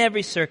any and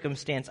every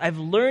circumstance, I've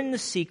learned the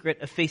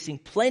secret of facing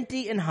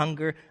plenty and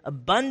hunger,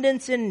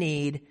 abundance and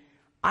need.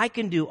 I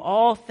can do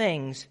all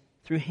things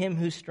through Him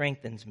who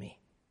strengthens me.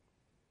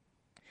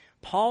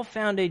 Paul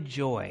found a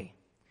joy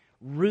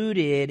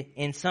rooted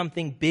in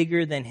something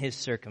bigger than his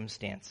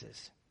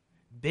circumstances,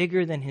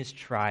 bigger than his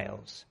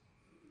trials,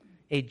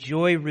 a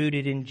joy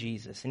rooted in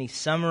Jesus. And he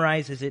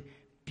summarizes it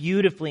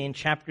beautifully in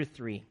chapter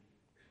 3.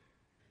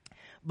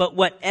 But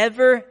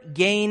whatever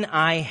gain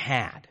I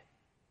had,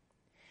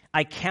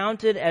 I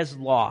counted as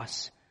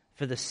loss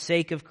for the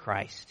sake of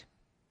Christ.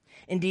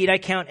 Indeed, I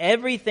count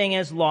everything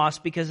as loss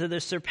because of the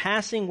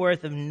surpassing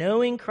worth of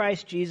knowing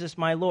Christ Jesus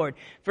my Lord.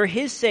 For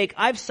His sake,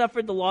 I've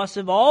suffered the loss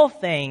of all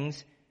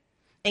things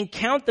and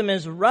count them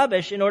as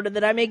rubbish in order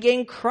that I may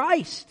gain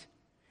Christ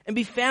and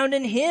be found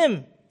in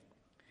Him,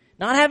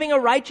 not having a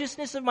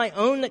righteousness of my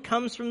own that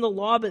comes from the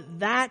law, but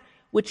that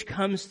which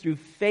comes through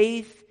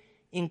faith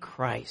in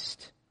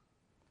Christ,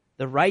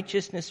 the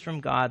righteousness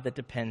from God that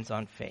depends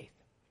on faith.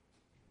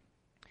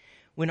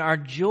 When our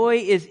joy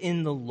is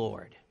in the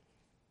Lord,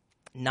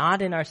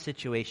 not in our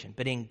situation,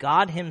 but in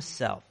God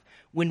Himself,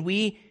 when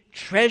we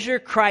treasure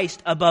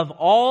Christ above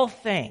all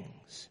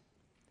things,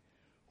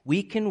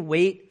 we can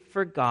wait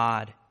for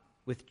God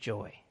with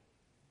joy.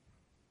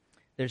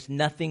 There's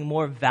nothing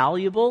more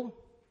valuable,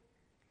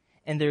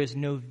 and there is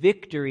no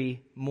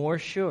victory more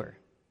sure.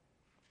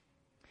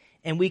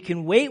 And we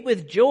can wait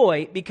with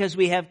joy because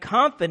we have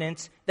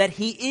confidence that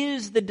He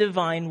is the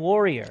divine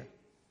warrior,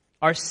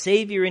 our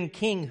Savior and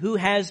King, who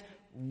has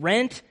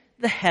rent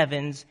the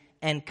heavens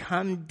and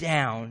come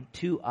down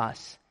to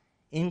us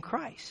in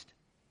Christ.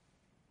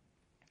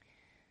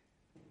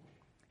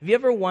 Have you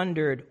ever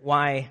wondered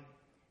why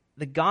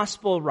the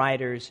gospel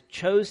writers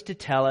chose to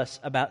tell us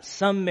about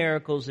some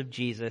miracles of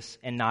Jesus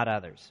and not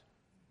others?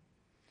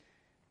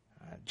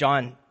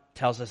 John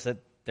tells us that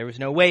there was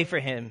no way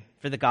for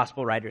the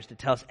gospel writers to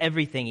tell us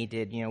everything He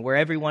did. Were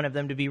every one of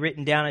them to be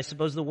written down, I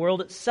suppose the world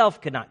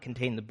itself could not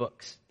contain the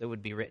books that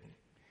would be written.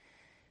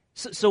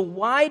 So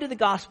why do the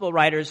gospel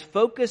writers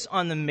focus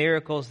on the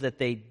miracles that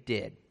they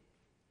did?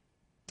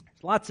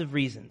 There's lots of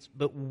reasons,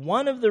 but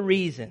one of the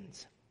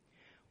reasons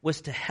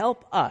was to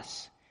help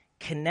us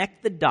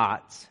connect the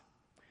dots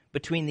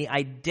between the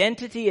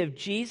identity of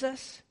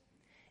Jesus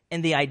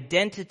and the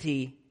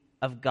identity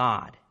of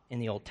God in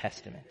the Old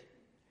Testament.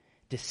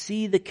 To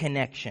see the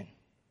connection.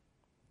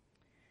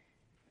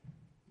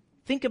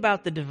 Think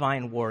about the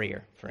divine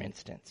warrior, for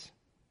instance.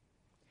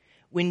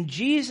 When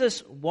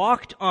Jesus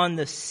walked on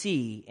the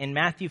sea in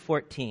Matthew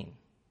 14,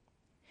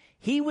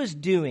 He was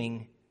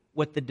doing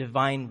what the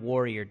divine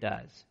warrior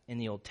does in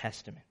the Old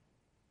Testament.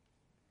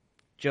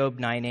 Job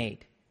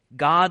 9:8,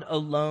 God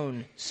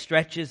alone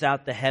stretches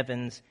out the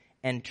heavens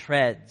and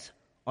treads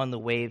on the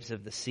waves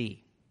of the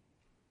sea.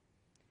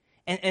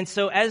 And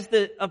so as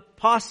the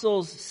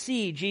apostles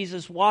see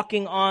Jesus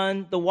walking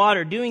on the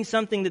water, doing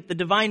something that the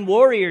divine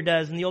warrior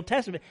does in the Old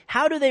Testament,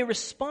 how do they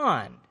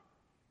respond?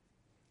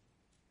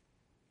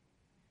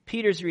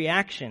 Peter's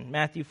reaction,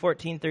 Matthew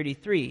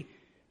 14:33,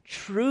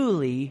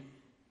 truly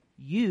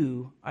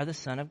you are the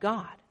Son of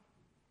God.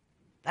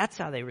 That's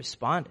how they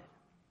responded.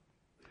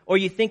 Or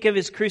you think of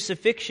his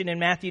crucifixion in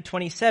Matthew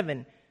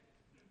 27,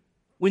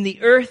 when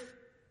the earth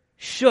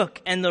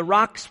shook and the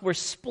rocks were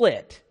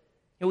split.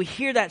 And we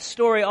hear that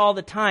story all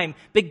the time.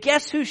 But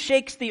guess who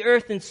shakes the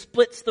earth and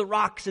splits the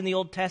rocks in the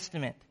Old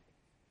Testament?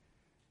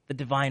 The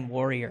divine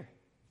warrior.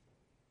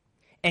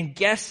 And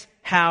guess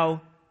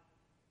how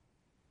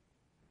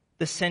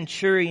the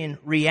centurion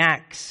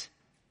reacts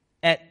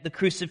at the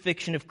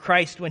crucifixion of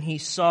Christ when he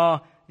saw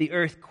the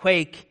earth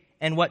quake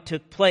and what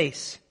took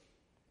place?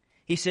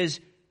 He says,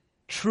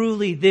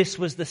 truly this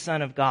was the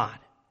Son of God.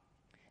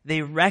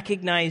 They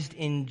recognized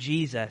in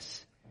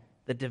Jesus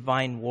the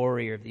divine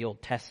warrior of the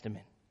Old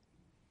Testament.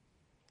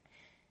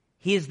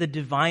 He is the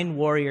divine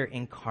warrior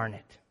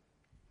incarnate.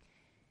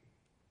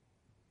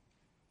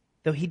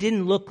 Though he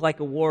didn't look like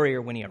a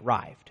warrior when he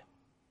arrived.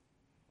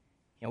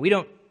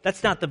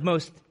 That's not the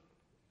most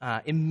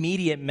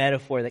immediate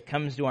metaphor that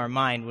comes to our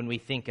mind when we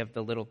think of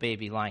the little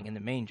baby lying in the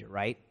manger,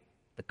 right?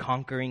 The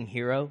conquering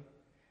hero.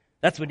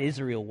 That's what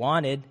Israel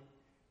wanted.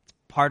 It's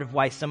part of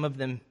why some of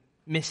them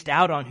missed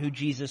out on who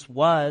Jesus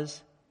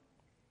was.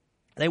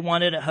 They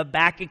wanted a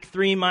Habakkuk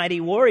 3 mighty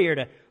warrior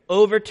to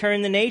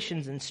overturn the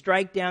nations and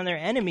strike down their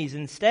enemies.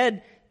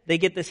 Instead, they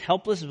get this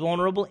helpless,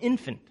 vulnerable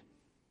infant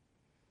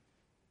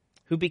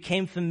who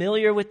became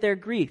familiar with their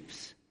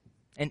griefs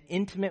and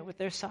intimate with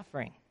their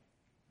suffering.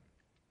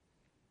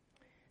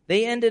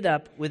 They ended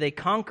up with a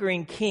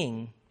conquering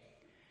king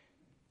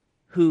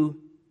who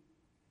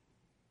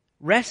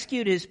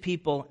rescued his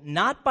people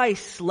not by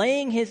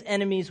slaying his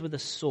enemies with a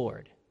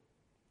sword,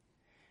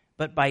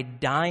 but by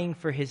dying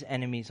for his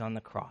enemies on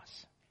the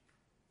cross.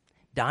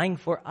 Dying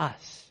for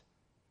us.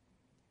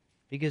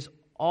 Because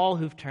all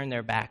who've turned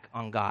their back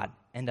on God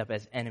end up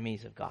as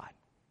enemies of God.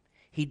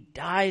 He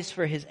dies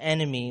for his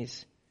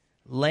enemies,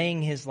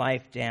 laying his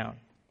life down.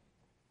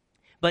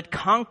 But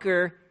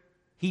conquer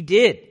he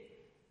did.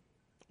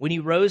 When he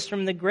rose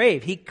from the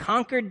grave, he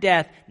conquered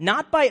death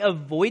not by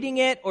avoiding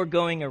it or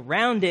going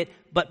around it,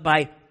 but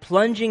by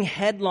plunging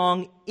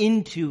headlong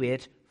into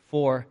it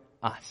for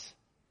us.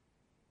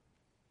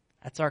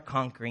 That's our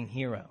conquering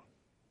hero.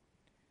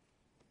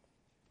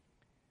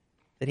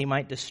 That he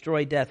might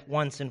destroy death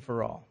once and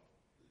for all.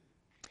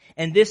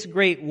 And this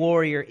great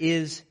warrior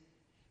is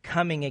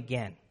coming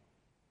again.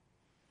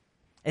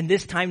 And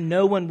this time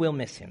no one will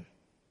miss him.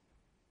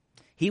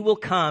 He will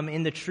come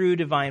in the true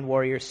divine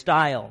warrior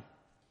style,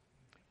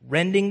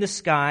 rending the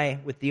sky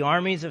with the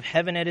armies of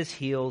heaven at his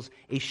heels,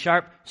 a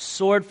sharp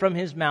sword from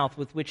his mouth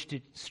with which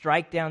to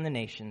strike down the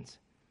nations.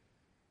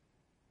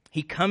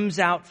 He comes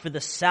out for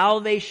the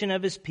salvation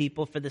of his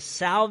people, for the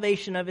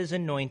salvation of his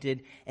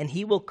anointed, and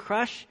he will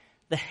crush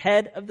the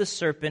head of the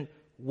serpent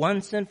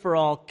once and for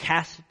all,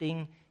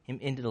 casting him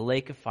into the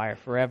lake of fire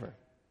forever.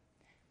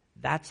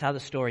 That's how the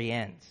story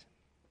ends.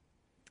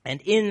 And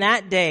in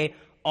that day,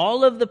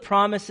 all of the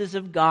promises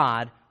of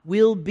God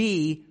will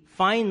be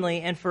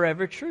finally and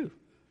forever true.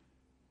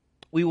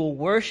 We will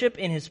worship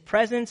in his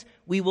presence.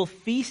 We will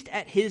feast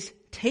at his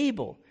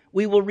table.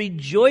 We will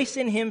rejoice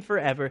in him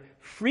forever,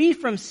 free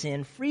from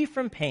sin, free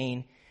from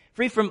pain,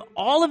 free from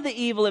all of the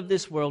evil of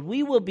this world.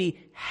 We will be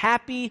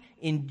happy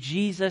in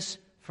Jesus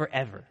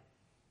forever.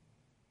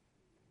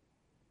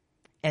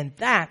 And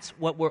that's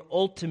what we're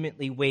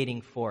ultimately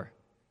waiting for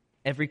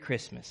every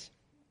Christmas,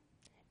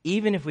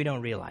 even if we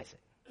don't realize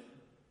it.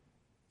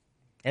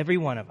 Every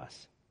one of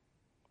us.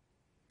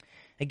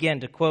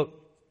 Again, to quote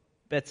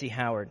Betsy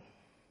Howard,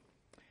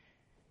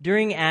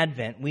 during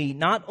Advent, we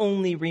not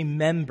only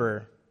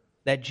remember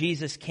that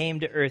Jesus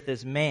came to earth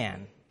as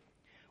man,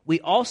 we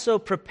also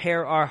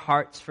prepare our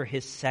hearts for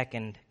his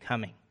second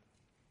coming.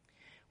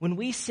 When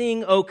we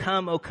sing, O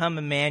come,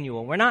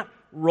 Emmanuel, we're not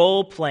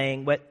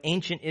role-playing what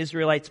ancient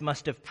Israelites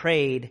must have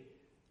prayed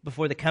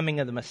before the coming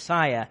of the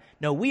Messiah.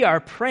 No, we are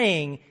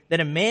praying that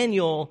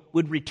Emmanuel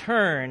would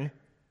return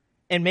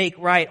and make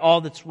right all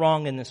that's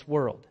wrong in this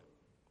world.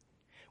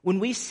 When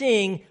we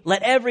sing,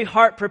 let every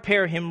heart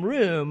prepare him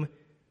room,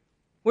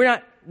 we're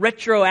not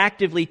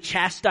retroactively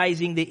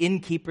chastising the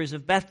innkeepers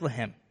of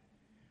Bethlehem.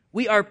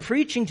 We are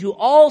preaching to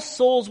all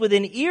souls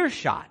within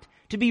earshot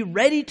to be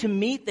ready to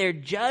meet their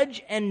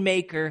judge and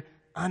maker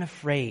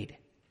unafraid.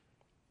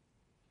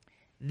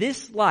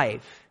 This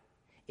life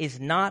is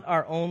not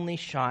our only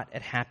shot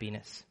at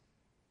happiness.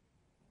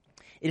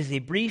 It is a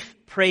brief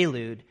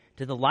prelude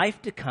to the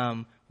life to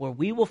come where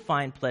we will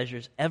find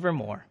pleasures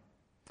evermore.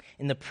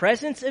 In the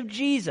presence of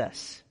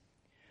Jesus,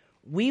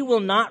 we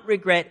will not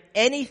regret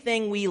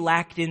anything we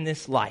lacked in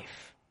this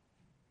life.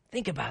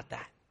 Think about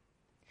that.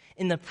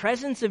 In the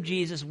presence of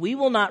Jesus, we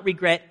will not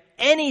regret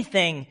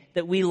anything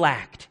that we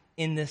lacked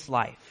in this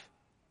life.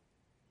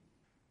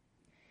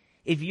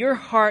 If your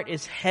heart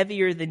is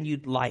heavier than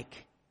you'd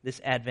like this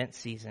Advent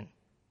season,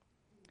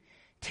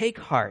 take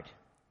heart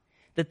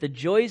that the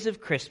joys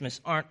of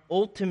Christmas aren't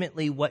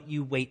ultimately what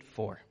you wait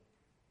for.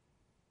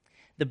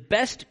 The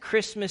best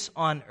Christmas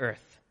on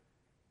earth,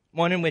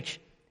 one in which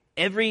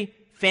every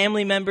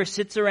family member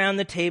sits around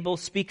the table,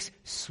 speaks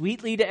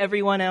sweetly to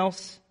everyone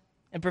else,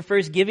 and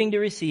prefers giving to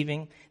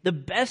receiving, the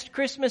best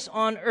Christmas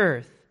on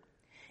earth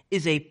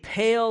is a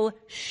pale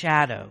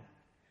shadow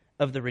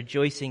of the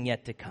rejoicing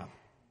yet to come.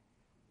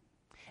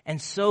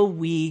 And so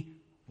we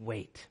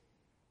wait.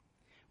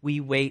 We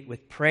wait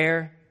with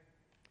prayer,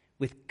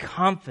 with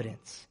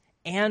confidence,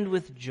 and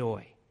with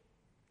joy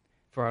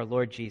for our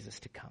Lord Jesus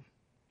to come.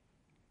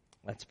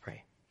 Let's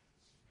pray.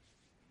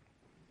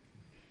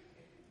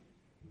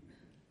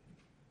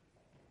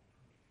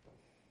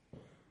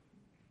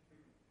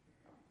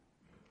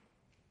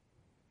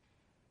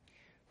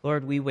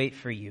 Lord, we wait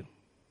for you.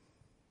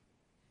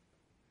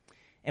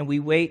 And we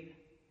wait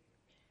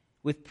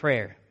with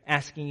prayer,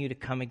 asking you to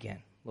come again,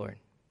 Lord.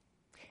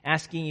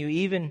 Asking you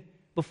even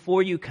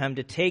before you come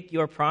to take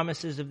your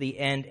promises of the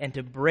end and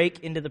to break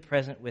into the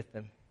present with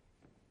them.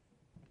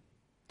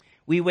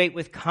 We wait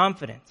with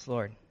confidence,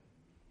 Lord,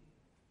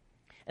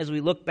 as we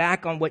look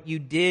back on what you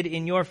did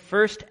in your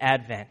first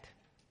advent.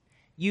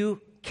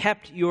 You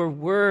kept your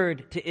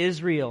word to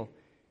Israel.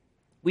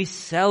 We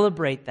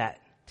celebrate that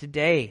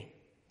today,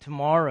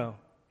 tomorrow.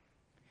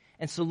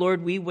 And so,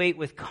 Lord, we wait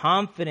with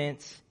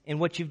confidence in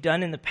what you've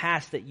done in the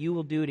past, that you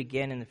will do it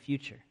again in the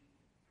future.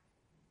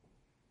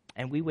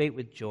 And we wait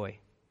with joy.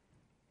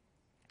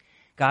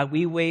 God,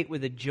 we wait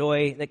with a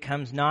joy that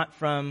comes not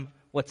from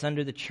what's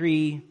under the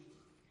tree,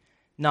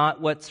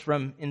 not what's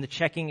from in the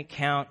checking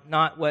account,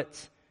 not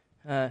what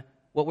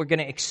we're going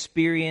to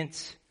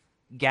experience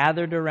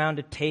gathered around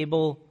a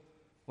table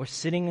or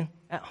sitting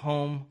at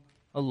home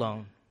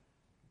alone.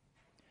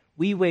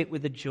 We wait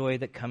with a joy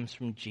that comes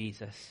from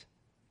Jesus,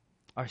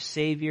 our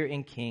Savior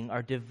and King,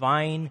 our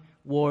divine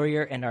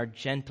warrior and our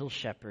gentle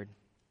shepherd.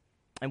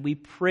 And we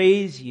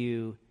praise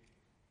you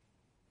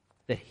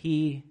that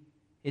he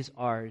is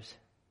ours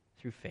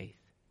through faith.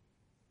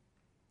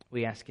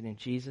 We ask it in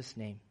Jesus'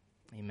 name.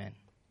 Amen.